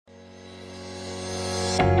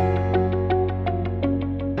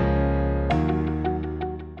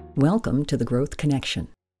Welcome to The Growth Connection,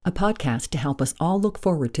 a podcast to help us all look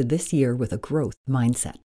forward to this year with a growth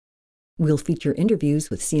mindset. We'll feature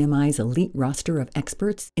interviews with CMI's elite roster of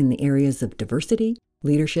experts in the areas of diversity,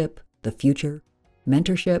 leadership, the future,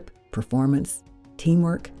 mentorship, performance,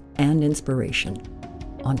 teamwork, and inspiration.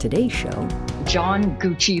 On today's show, John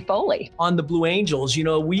Gucci Foley. On the Blue Angels,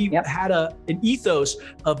 we had an ethos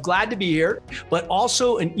of glad to be here, but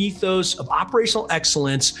also an ethos of operational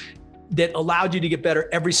excellence that allowed you to get better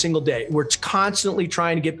every single day. We're constantly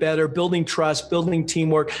trying to get better, building trust, building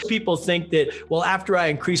teamwork. People think that, well, after I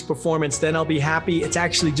increase performance, then I'll be happy. It's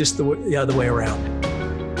actually just the other way around.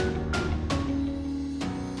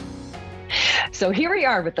 So here we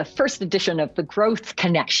are with the first edition of The Growth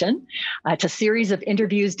Connection. It's a series of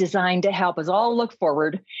interviews designed to help us all look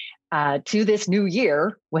forward to this new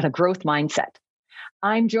year with a growth mindset.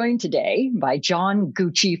 I'm joined today by John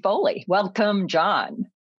Gucci Foley. Welcome, John.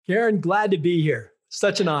 Karen, glad to be here.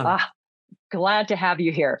 Such an honor. Glad to have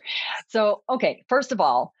you here. So, okay, first of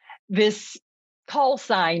all, this call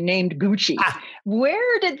sign named Gucci,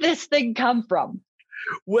 where did this thing come from?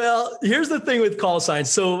 Well, here's the thing with call signs.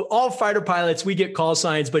 So all fighter pilots, we get call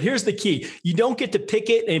signs, but here's the key. You don't get to pick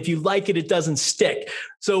it. And if you like it, it doesn't stick.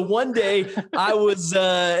 So one day I was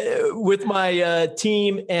with my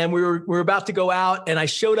team and we were about to go out and I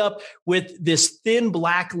showed up with this thin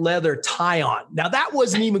black leather tie on. Now that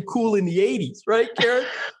wasn't even cool in the 80s, right, Karen?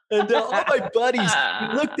 And all my buddies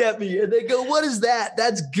looked at me and they go, "What is that?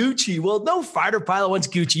 That's Gucci." Well, no fighter pilot wants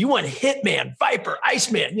Gucci. You want Hitman, Viper,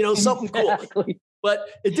 Iceman, something cool. Exactly. But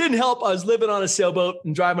it didn't help. I was living on a sailboat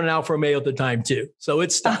and driving an Alfa Romeo at the time too. So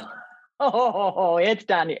it's stuck. Oh, it's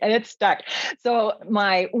done. And it's stuck. So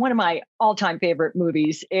one of my all-time favorite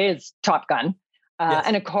movies is Top Gun. Yes.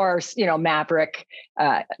 And of course, Maverick,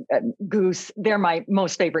 Goose, they're my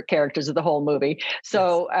most favorite characters of the whole movie.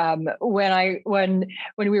 So yes. When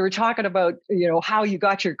we were talking about, how you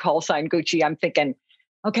got your call sign Gucci, I'm thinking,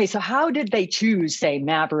 okay, so how did they choose, say,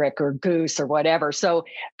 Maverick or Goose or whatever? So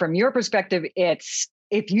from your perspective, it's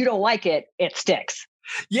if you don't like it, it sticks.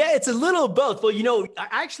 Yeah, it's a little of both. Well,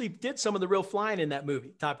 I actually did some of the real flying in that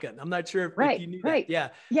movie, Top Gun. I'm not sure if you knew that. Yeah.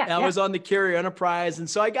 I was on the Carrier Enterprise. And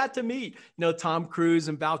so I got to meet, Tom Cruise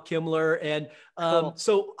and Val Kilmer. And cool.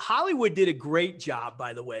 So Hollywood did a great job,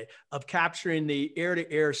 by the way, of capturing the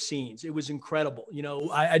air-to-air scenes. It was incredible.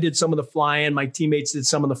 I did some of the flying. My teammates did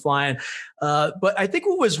some of the flying. But I think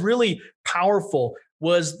what was really powerful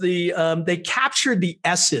was they captured the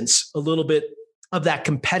essence a little bit of that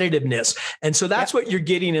competitiveness. And so that's what you're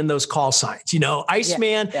getting in those call signs.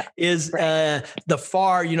 Iceman is the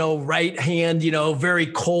far, right hand, very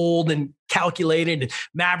cold and calculated. And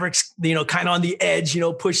Maverick's, kind of on the edge,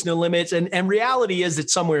 pushing the limits. And reality is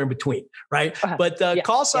it's somewhere in between, right? But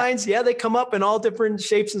call signs, they come up in all different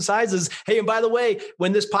shapes and sizes. Hey, and by the way,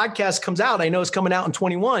 when this podcast comes out, I know it's coming out in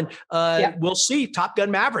 21, we'll see Top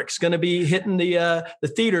Gun Maverick's going to be hitting the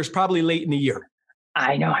theaters probably late in the year.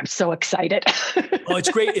 I know. I'm so excited. Oh, it's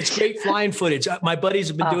great. It's great flying footage. My buddies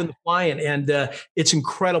have been doing the flying and it's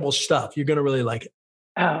incredible stuff. You're going to really like it.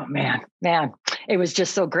 Oh, man. It was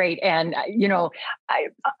just so great. And,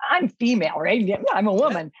 I'm female, right? I'm a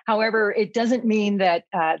woman. However, it doesn't mean that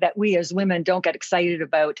we as women don't get excited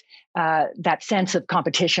about that sense of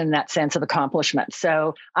competition, that sense of accomplishment.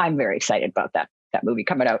 So I'm very excited about that movie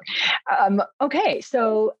coming out. Okay.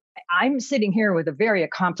 So I'm sitting here with a very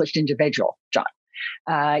accomplished individual, John.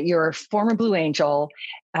 You're a former Blue Angel.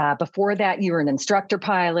 Before that, you were an instructor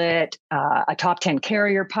pilot, a top 10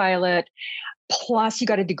 carrier pilot. Plus, you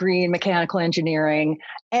got a degree in mechanical engineering,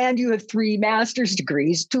 and you have 3 master's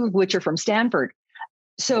degrees, 2 of which are from Stanford.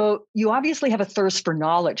 So you obviously have a thirst for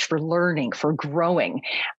knowledge, for learning, for growing.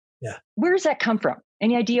 Yeah. Where does that come from?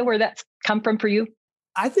 Any idea where that's come from for you?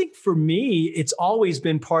 I think for me, it's always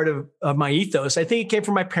been part of my ethos. I think it came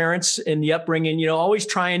from my parents and the upbringing, always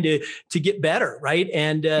trying to get better, right?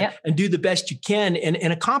 And do the best you can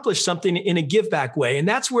and accomplish something in a give back way. And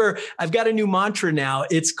that's where I've got a new mantra now.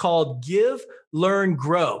 It's called give, learn,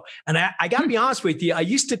 grow. And I got to be honest with you, I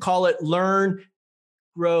used to call it learn,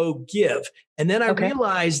 grow, give. And then I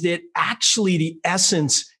realized that actually the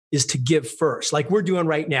essence is to give first, like we're doing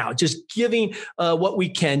right now, just giving what we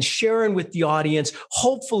can, sharing with the audience,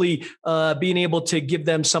 hopefully being able to give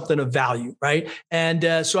them something of value, right?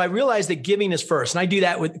 And so I realized that giving is first. And I do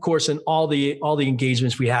that with, of course, in all the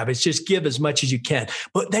engagements we have. It's just give as much as you can,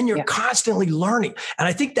 but then you're constantly learning. And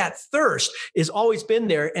I think that thirst has always been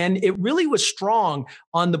there. And it really was strong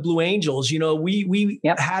on the Blue Angels. You know, we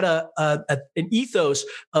had an ethos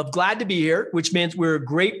of glad to be here, which means we're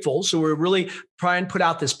grateful. So we're really try and put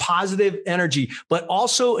out this positive energy, but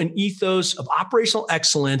also an ethos of operational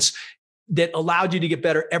excellence that allowed you to get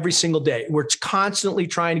better every single day. We're constantly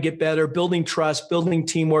trying to get better, building trust, building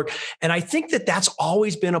teamwork. And I think that that's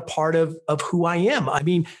always been a part of who I am. I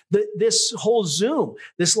mean, this whole Zoom,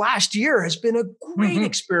 this last year has been a great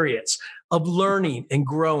experience of learning and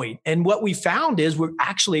growing. And what we found is we're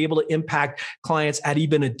actually able to impact clients at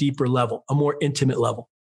even a deeper level, a more intimate level.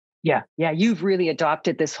 Yeah. You've really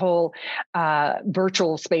adopted this whole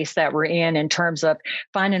virtual space that we're in terms of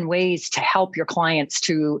finding ways to help your clients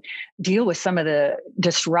to deal with some of the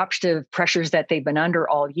disruptive pressures that they've been under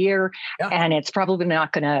all year. Yeah. And it's probably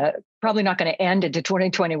not going to end into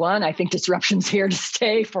 2021. I think disruption's here to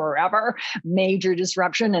stay forever, major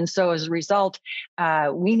disruption. And so as a result,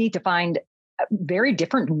 we need to find very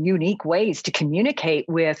different, unique ways to communicate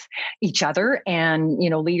with each other and,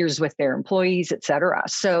 leaders with their employees, et cetera.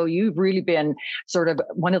 So you've really been sort of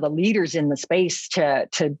one of the leaders in the space to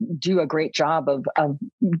do a great job of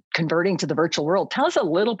converting to the virtual world. Tell us a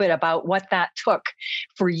little bit about what that took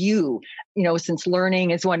for you, since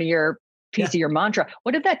learning is one of your piece of your mantra.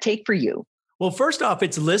 What did that take for you? Well, first off,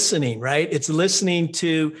 it's listening, right? It's listening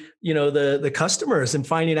to, the customers and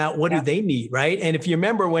finding out what do they need, right? And if you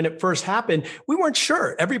remember when it first happened, we weren't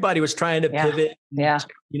sure. Everybody was trying to pivot,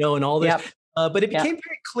 and all this. Yep. But it became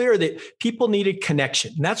very clear that people needed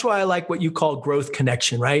connection. And that's why I like what you call growth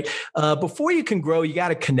connection, right? Before you can grow, you got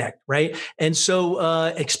to connect, right? And so,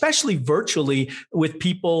 especially virtually with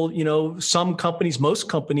people, some companies, most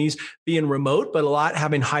companies being remote, but a lot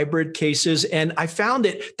having hybrid cases. And I found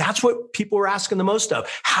that that's what people were asking the most of.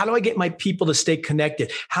 How do I get my people to stay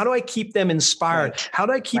connected? How do I keep them inspired? Right. How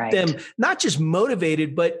do I keep them not just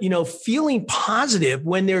motivated, but, feeling positive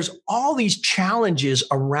when there's all these challenges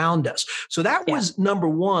around us? So that was number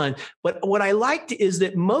one. But what I liked is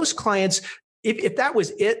that most clients, if that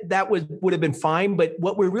was it, that would have been fine. But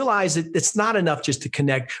what we realized that it's not enough just to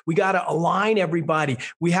connect. We got to align everybody.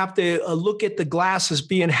 We have to look at the glass as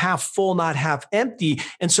being half full, not half empty.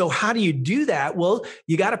 And so how do you do that? Well,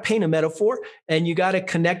 you got to paint a metaphor and you got to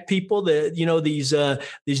connect people that,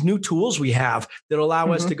 these new tools we have that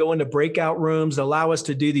allow us to go into breakout rooms, allow us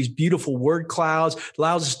to do these beautiful word clouds,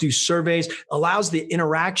 allows us to do surveys, allows the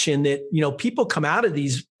interaction that, people come out of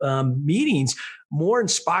these meetings more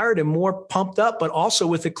inspired and more pumped up, but also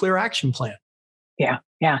with a clear action plan. Yeah.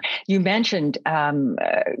 You mentioned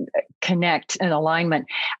connect and alignment.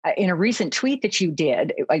 In a recent tweet that you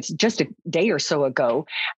did, just a day or so ago,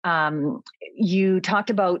 you talked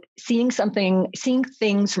about seeing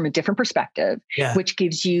things from a different perspective, which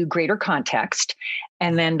gives you greater context.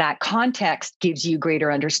 And then that context gives you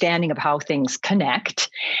greater understanding of how things connect.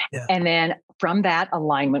 Yeah. And then from that,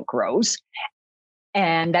 alignment grows.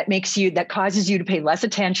 And that causes you to pay less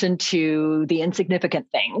attention to the insignificant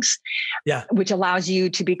things, which allows you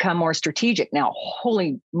to become more strategic. Now,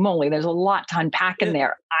 holy moly, there's a lot to unpack in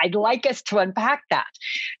there. I'd like us to unpack that.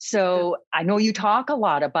 So I know you talk a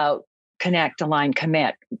lot about connect, align,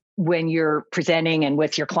 commit when you're presenting and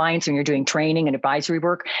with your clients and you're doing training and advisory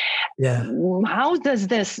work. Yeah. How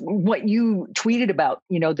does what you tweeted about,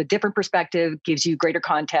 the different perspective gives you greater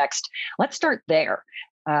context. Let's start there.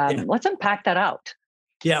 Let's unpack that out.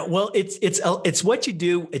 Yeah, well, it's what you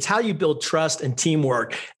do. It's how you build trust and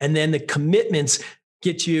teamwork. And then the commitments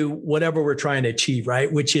get you whatever we're trying to achieve,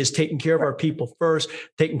 right? Which is taking care of our people first,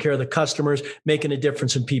 taking care of the customers, making a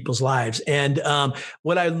difference in people's lives. And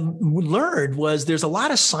what I learned was there's a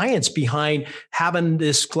lot of science behind having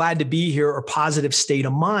this glad to be here or positive state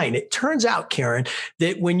of mind. It turns out, Karen,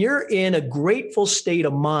 that when you're in a grateful state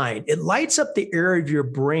of mind, it lights up the area of your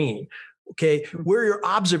brain, where your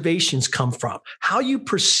observations come from, how you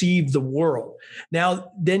perceive the world. Now,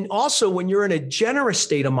 then also when you're in a generous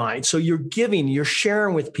state of mind, so you're giving, you're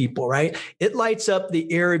sharing with people, right? It lights up the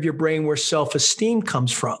area of your brain where self-esteem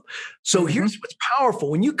comes from. So here's what's powerful.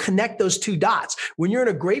 When you connect those two dots, when you're in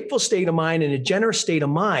a grateful state of mind and a generous state of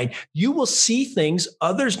mind, you will see things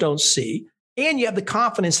others don't see. And you have the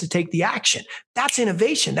confidence to take the action. That's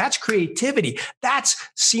innovation. That's creativity. That's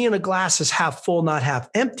seeing a glass as half full, not half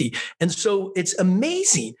empty. And so it's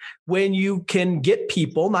amazing when you can get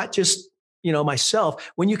people, not just,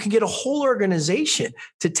 myself, when you can get a whole organization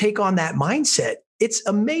to take on that mindset. It's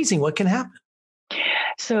amazing what can happen.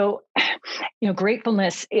 So,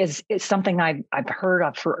 gratefulness is something I've heard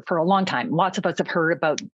of for a long time. Lots of us have heard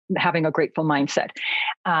about having a grateful mindset.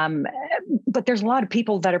 But there's a lot of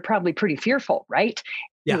people that are probably pretty fearful, right?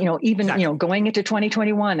 Yeah, even, exactly. Going into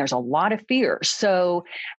 2021, there's a lot of fear. So,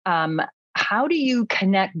 how do you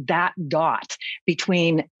connect that dot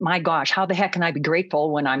between, my gosh, how the heck can I be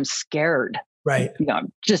grateful when I'm scared? Right.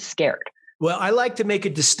 I'm just scared. Well, I like to make a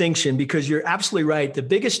distinction because you're absolutely right. The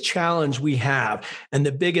biggest challenge we have and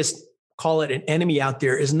the biggest, call it an enemy out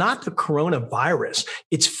there, is not the coronavirus.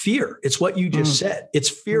 It's fear. It's what you just said. It's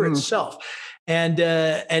fear itself.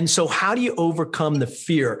 And so how do you overcome the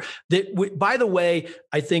fear that, by the way,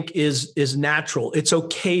 I think is natural. It's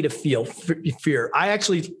okay to feel fear. I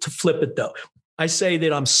actually, to flip it though, I say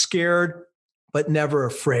that I'm scared, but never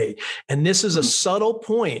afraid. And this is a subtle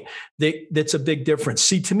point that's a big difference.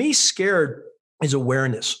 See, to me, scared is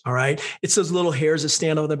awareness. All right. It's those little hairs that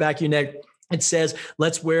stand on the back of your neck. It says,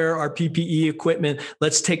 let's wear our PPE equipment.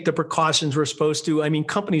 Let's take the precautions we're supposed to. I mean,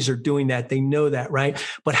 companies are doing that. They know that, right?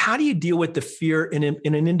 But how do you deal with the fear in an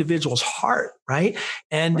individual's heart, right?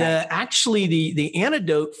 And actually, the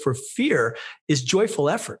antidote for fear is joyful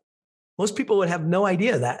effort. Most people would have no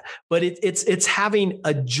idea that, but it's having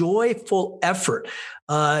a joyful effort.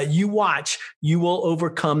 You watch, you will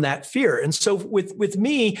overcome that fear. And so with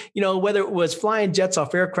me, whether it was flying jets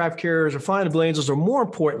off aircraft carriers or flying the Blue Angels, or more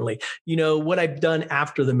importantly, what I've done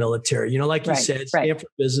after the military, like you said, Stanford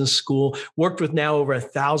Business School, worked with now over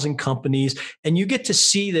 1,000 companies, and you get to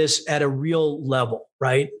see this at a real level,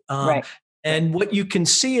 right? And what you can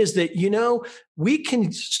see is that, we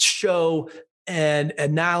can show and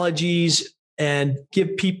analogies and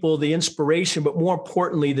give people the inspiration, but more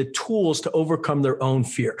importantly, the tools to overcome their own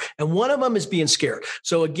fear. And one of them is being scared.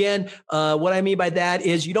 So again, what I mean by that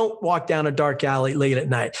is you don't walk down a dark alley late at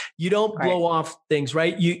night. You don't blow off things,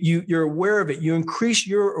 right? You're aware of it. You increase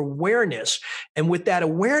your awareness. And with that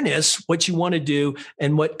awareness, what you want to do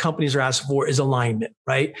and what companies are asking for is alignment,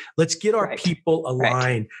 right? Let's get our people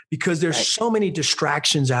aligned because there's so many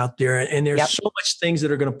distractions out there and there's so much things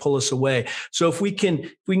that are going to pull us away. So if we can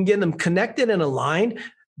get them connected and aligned,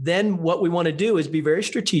 then what we want to do is be very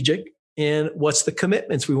strategic in what's the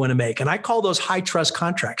commitments we want to make. And I call those high trust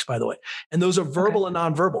contracts, by the way. And those are verbal and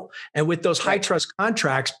nonverbal. And with those high trust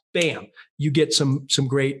contracts, bam, you get some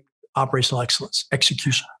great operational excellence,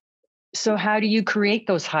 execution. So how do you create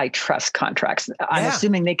those high trust contracts? I'm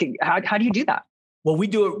assuming they could, how do you do that? Well, we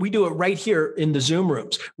do it right here in the Zoom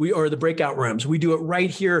rooms, or the breakout rooms. We do it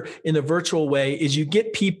right here in the virtual way. Is you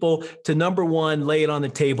get people to, number one, lay it on the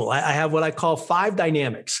table. I have what I call 5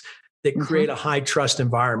 dynamics that create a high trust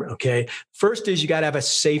environment. Okay. First is you got to have a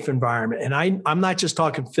safe environment. And I'm not just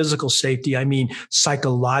talking physical safety. I mean,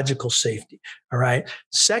 psychological safety. All right.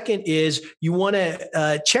 Second is you want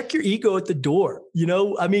to check your ego at the door.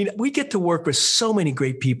 We get to work with so many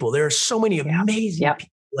great people. There are so many amazing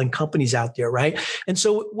people and companies out there, right? And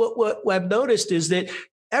so what I've noticed is that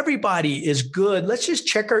everybody is good. Let's just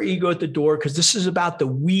check our ego at the door because this is about the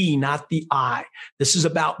we, not the I. This is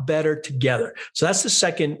about better together. So that's the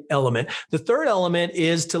second element. The third element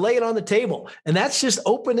is to lay it on the table. And that's just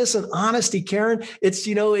openness and honesty, Karen. It's,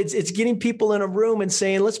 it's getting people in a room and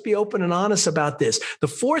saying, let's be open and honest about this. The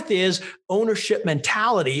fourth is ownership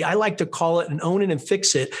mentality. I like to call it an own it and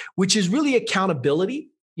fix it, which is really accountability.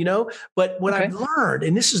 But what I've learned,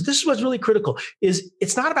 and this is what's really critical, is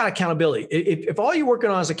it's not about accountability. If all you're working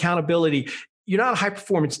on is accountability, you're not a high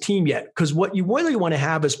performance team yet, because what you really want to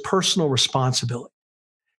have is personal responsibility.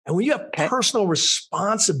 And when you have personal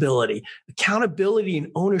responsibility, accountability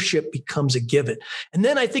and ownership becomes a given. And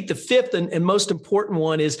then I think the fifth and most important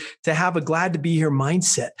one is to have a glad to be here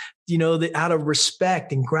mindset, out of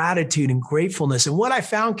respect and gratitude and gratefulness. And what I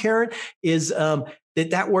found, Karen, is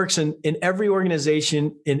that works in every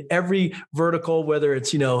organization, in every vertical, whether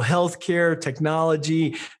it's, healthcare,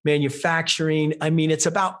 technology, manufacturing. I mean, it's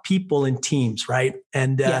about people and teams, right?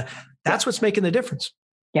 And that's what's making the difference.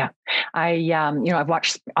 Yeah. I've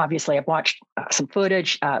watched some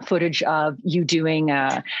footage of you doing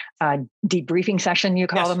a debriefing session, you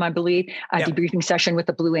call them, I believe, debriefing session with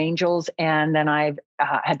the Blue Angels. And then I've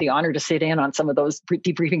had the honor to sit in on some of those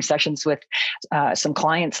debriefing sessions with some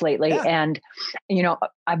clients lately. Yeah. And,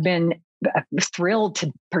 I've been thrilled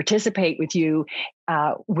to participate with you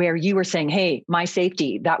where you were saying, hey, my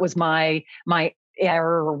safety, that was my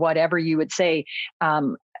error or whatever you would say.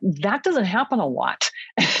 That doesn't happen a lot,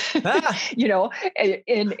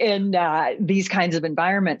 in these kinds of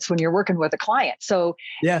environments when you're working with a client. So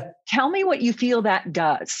tell me what you feel that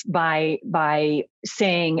does by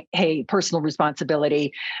saying, hey, personal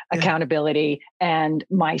responsibility, accountability, and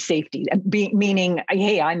my safety, meaning,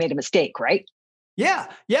 hey, I made a mistake, right? Yeah.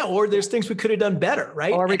 Or there's things we could have done better,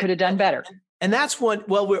 right? Or we could have done better. And that's what,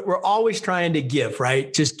 we're always trying to give,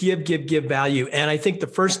 right? Just give value. And I think the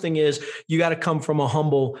first thing is you got to come from a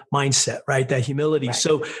humble mindset, right? That humility. Right.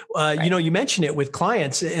 So, you mentioned it with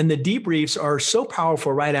clients, and the debriefs are so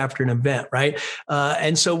powerful right after an event, right?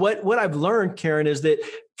 And so what I've learned, Karen, is that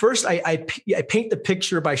first I paint the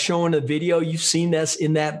picture by showing a video. You've seen this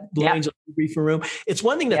in that Blue Angel briefing room. It's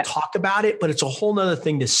one thing to talk about it, but it's a whole nother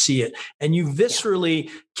thing to see it. And you viscerally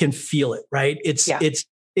can feel it, right?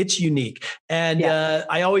 It's unique. And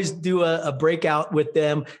I always do a breakout with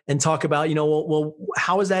them and talk about, well,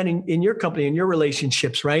 how is that in your company, in your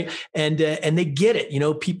relationships, right? And they get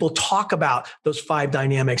it. People talk about those 5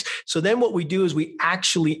 dynamics. So then what we do is we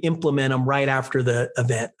actually implement them right after the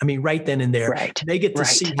event. I mean, right then and there. Right. They get to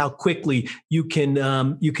see how quickly you can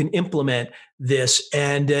implement this.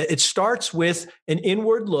 And it starts with an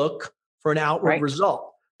inward look for an outward result.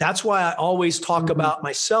 That's why I always talk about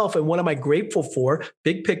myself and what am I grateful for,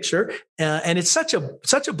 big picture. And it's such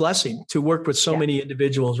a blessing to work with so many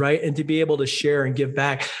individuals, right? And to be able to share and give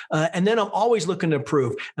back. And then I'm always looking to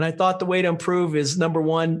improve. And I thought the way to improve is, number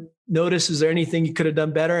one, notice, is there anything you could have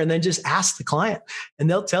done better? And then just ask the client and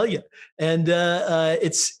they'll tell you. And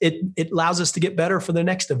it allows us to get better for the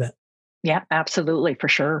next event. Yeah, absolutely. For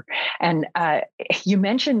sure. And you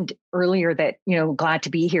mentioned earlier that, glad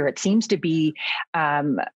to be here. It seems to be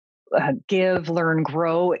give, learn,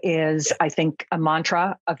 grow is, I think, a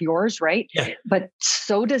mantra of yours, right? Yeah. But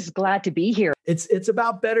so does glad to be here. It's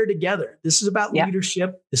about better together. This is about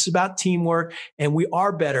leadership. This is about teamwork. And we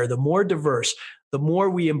are better. The more diverse, the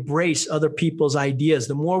more we embrace other people's ideas,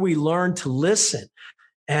 the more we learn to listen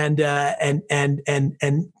and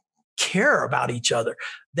care about each other,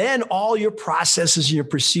 then all your processes and your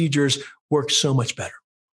procedures work so much better.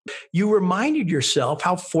 You reminded yourself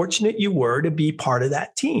how fortunate you were to be part of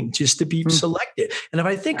that team, just to be selected. And if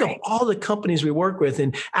I think of all the companies we work with,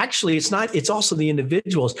 and actually it's also the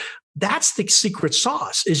individuals, that's the secret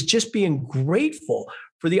sauce, is just being grateful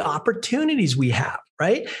for the opportunities we have.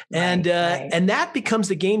 Right. And that becomes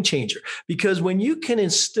the game changer, because when you can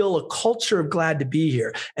instill a culture of glad to be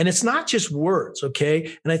here, and it's not just words.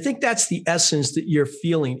 Okay. And I think that's the essence that you're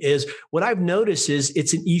feeling. Is what I've noticed is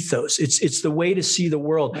it's an ethos. It's the way to see the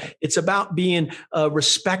world. Right. It's about being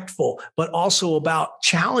respectful, but also about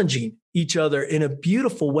challenging each other in a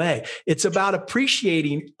beautiful way. It's about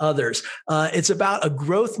appreciating others. It's about a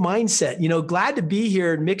growth mindset. Glad to be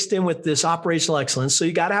here mixed in with this operational excellence. So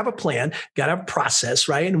you got to have a plan, got to have a process,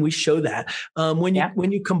 right? And we show that.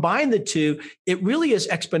 When you combine the two, it really is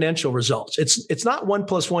exponential results. It's not 1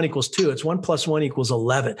 + 1 = 2. It's 1 + 1 =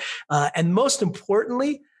 11. And most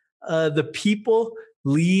importantly, the people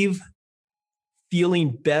leave feeling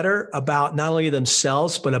better about not only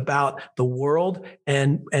themselves, but about the world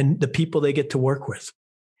and the people they get to work with.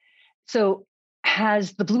 So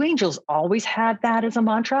has the Blue Angels always had that as a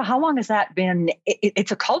mantra? How long has that been?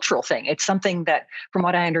 It's a cultural thing. It's something that, from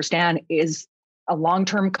what I understand, is a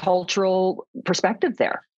long-term cultural perspective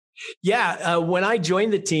there. Yeah. When I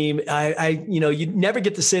joined the team, you never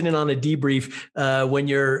get to sit in on a debrief when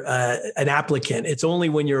you're an applicant. It's only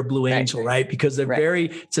when you're a Blue Angel, right? Because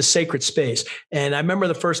it's a sacred space. And I remember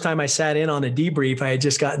the first time I sat in on a debrief, I had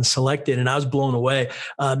just gotten selected and I was blown away.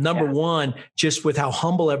 Number one, just with how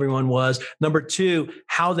humble everyone was. Number two,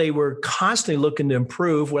 how they were constantly looking to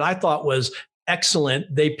improve. What I thought was excellent,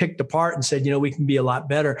 they picked apart and said, we can be a lot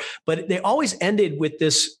better. But they always ended with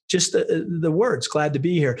this, just the words, glad to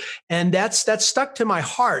be here. And that's stuck to my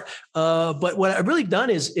heart. But what I've really done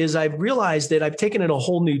is I've realized that I've taken it a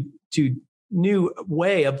whole new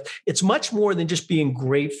way of, it's much more than just being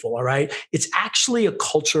grateful. All right. It's actually a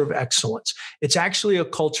culture of excellence. It's actually a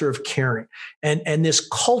culture of caring. And this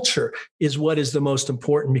culture is what is the most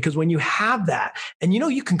important, because when you have that, and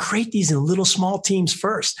you can create these in little small teams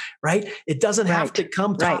first, right? It doesn't have to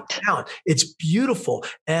come top down. It's beautiful.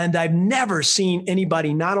 And I've never seen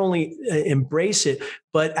anybody not only embrace it,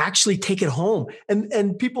 but actually take it home.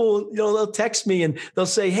 And people, they'll text me and they'll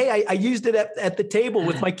say, hey, I used it at the table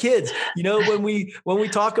with my kids. When we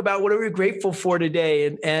talk about what are we grateful for today,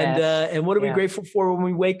 and what are we grateful for when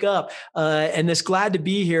we wake up, and this glad to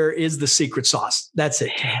be here is the secret sauce. That's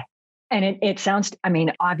it. And it sounds,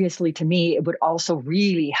 obviously to me, it would also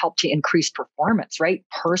really help to increase performance, right?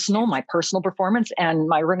 My personal performance and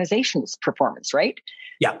my organization's performance, right?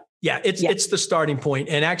 Yeah. Yeah, it's the starting point.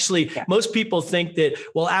 And actually, most people think that,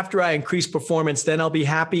 well, after I increase performance, then I'll be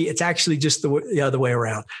happy. It's actually just the other way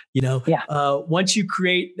around. Once you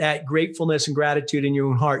create that gratefulness and gratitude in your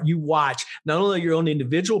own heart, you watch not only your own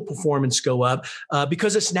individual performance go up,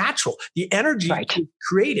 because it's natural. The energy to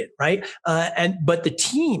create it, right? But the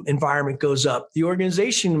team environment goes up, the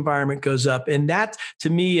organization environment goes up, and that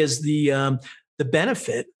to me is the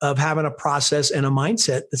benefit of having a process and a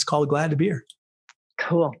mindset that's called glad to be here.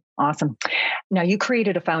 Cool. Awesome. Now you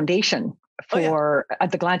created a foundation for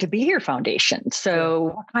the Glad to Be Here Foundation.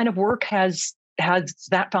 So what kind of work has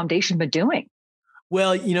that foundation been doing?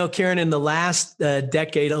 Well, Karen, in the last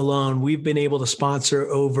decade alone, we've been able to sponsor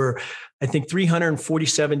over, I think,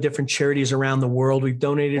 347 different charities around the world. We've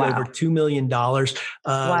donated over $2 million.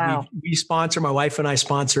 Wow. We sponsor, my wife and I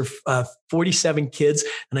sponsor 47 kids,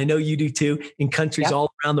 and I know you do too, in countries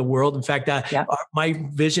all around the world. In fact, my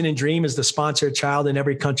vision and dream is to sponsor a child in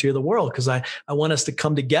every country of the world, because I want us to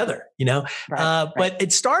come together, But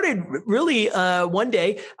it started really one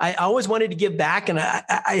day. I always wanted to give back, and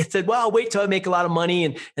I said, well, I'll wait till I make a lot of money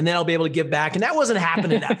and then I'll be able to give back. And that wasn't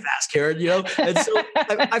happening that fast, Karen, And so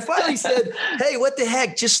I finally said, hey, what the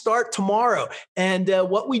heck, just start tomorrow. And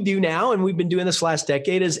what we do now, and we've been doing this last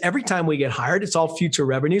decade, is every time we get hired, it's all future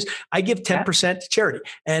revenues. I give 10% to charity.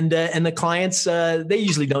 And the clients, they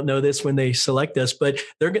usually don't know this when they select us, but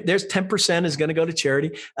there's 10% is going to go to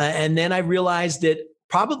charity. And then I realized that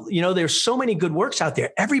probably, there's so many good works out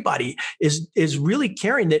there. Everybody is really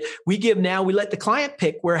caring that we give now. We let the client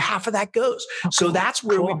pick where half of that goes. So that's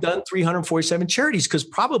where we've done 347 charities, because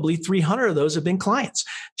probably 300 of those have been clients'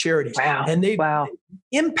 charities. Wow. And they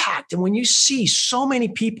impact. And when you see so many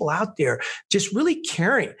people out there just really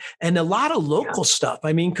caring, and a lot of local stuff,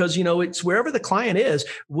 I mean, because, it's wherever the client is,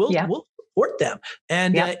 we'll support them.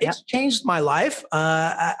 And it's changed my life.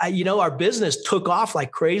 Our business took off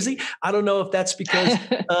like crazy. I don't know if that's because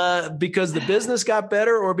the business got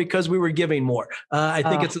better or because we were giving more. I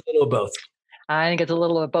think it's a little of both. I think it's a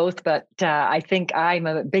little of both, but I think I'm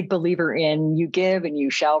a big believer in you give and you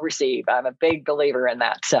shall receive. I'm a big believer in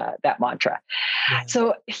that mantra. Yeah.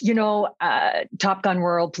 So, Top Gun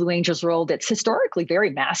world, Blue Angels world, it's historically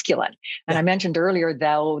very masculine. And I mentioned earlier,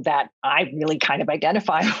 though, that I really kind of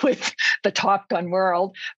identify with the Top Gun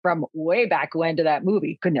world from way back when to that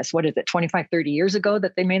movie. Goodness, what is it, 25, 30 years ago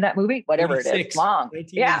that they made that movie? Whatever it is, long.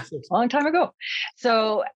 Yeah, long time ago.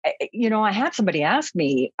 So, I had somebody ask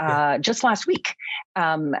me just last week,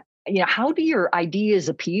 how do your ideas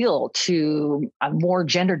appeal to a more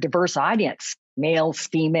gender diverse audience, males,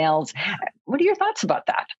 females? What are your thoughts about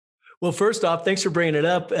that? Well, first off, thanks for bringing it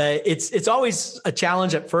up. It's always a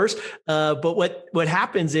challenge at first, but what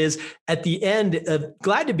happens is at the end,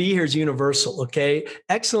 glad to be here is universal. Okay,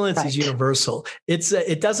 excellence is universal.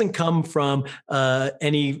 It doesn't come from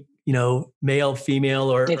any male,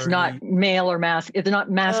 female, or it's not male or it's not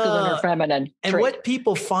masculine or feminine. And what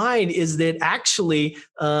people find is that actually,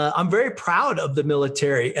 I'm very proud of the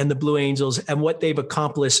military and the Blue Angels and what they've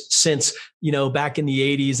accomplished since, back in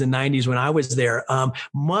the 80s and 90s when I was there.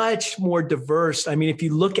 Much more diverse. I mean, if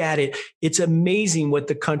you look at it, it's amazing what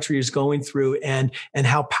the country is going through and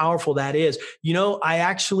how powerful that is. I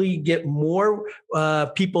actually get more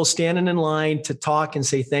people standing in line to talk and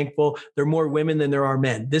say thankful. There are more women than there are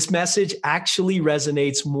men. This message actually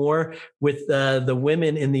resonates more with the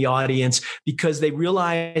women in the audience, because they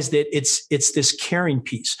realize that it's this caring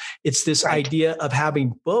piece. It's this idea of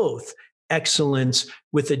having both excellence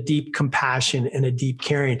with a deep compassion and a deep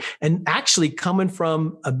caring. And actually, coming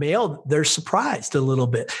from a male, they're surprised a little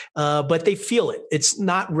bit, but they feel it. It's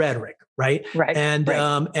not rhetoric. Right. And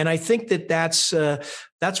I think that's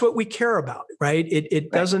what we care about. Right.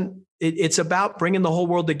 It doesn't. It's about bringing the whole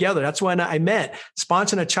world together. That's when I meant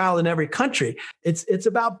sponsoring a child in every country. It's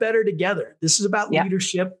about better together. This is about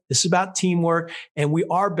leadership. This is about teamwork, and we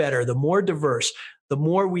are better. The more diverse, the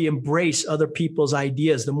more we embrace other people's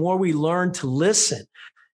ideas, the more we learn to listen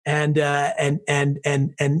and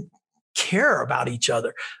care about each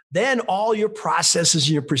other. Then all your processes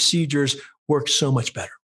and your procedures work so much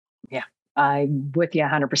better. Yeah. I'm with you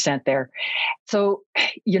 100% there. So,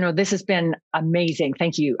 this has been amazing.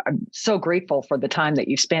 Thank you. I'm so grateful for the time that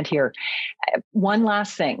you've spent here. One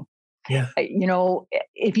last thing. Yeah.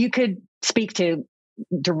 If you could speak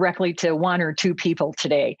directly to one or two people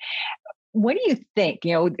today, what do you think?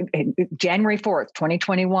 January 4th,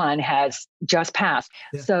 2021 has just passed.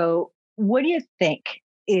 Yeah. So what do you think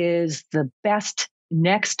is the best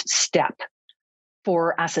next step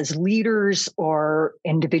for us as leaders or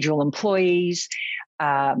individual employees,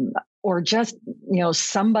 or just,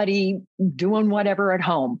 somebody doing whatever at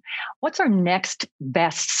home? What's our next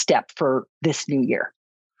best step for this new year?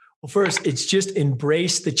 Well, first, it's just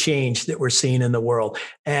embrace the change that we're seeing in the world.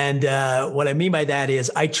 And what I mean by that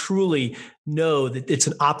is I truly know that it's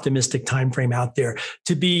an optimistic timeframe out there,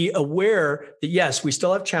 to be aware that, yes, we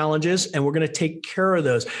still have challenges and we're going to take care of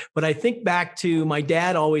those. But I think back to my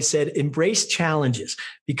dad always said, embrace challenges,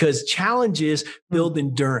 because challenges build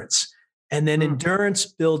endurance, and then endurance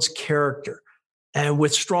builds character. And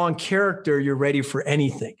with strong character, you're ready for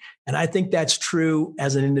anything. And I think that's true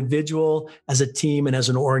as an individual, as a team, and as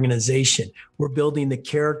an organization. We're building the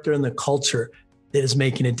character and the culture that is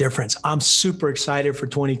making a difference. I'm super excited for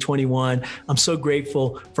 2021. I'm so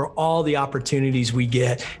grateful for all the opportunities we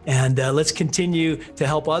get. And let's continue to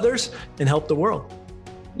help others and help the world.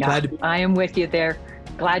 Yeah, I am with you there.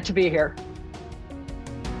 Glad to be here.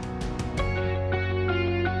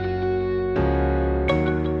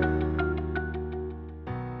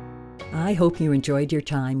 I hope you enjoyed your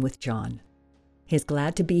time with John. His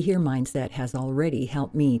glad to be here mindset has already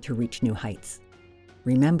helped me to reach new heights.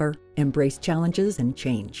 Remember, embrace challenges and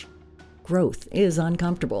change. Growth is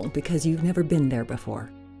uncomfortable because you've never been there before.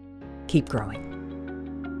 Keep growing.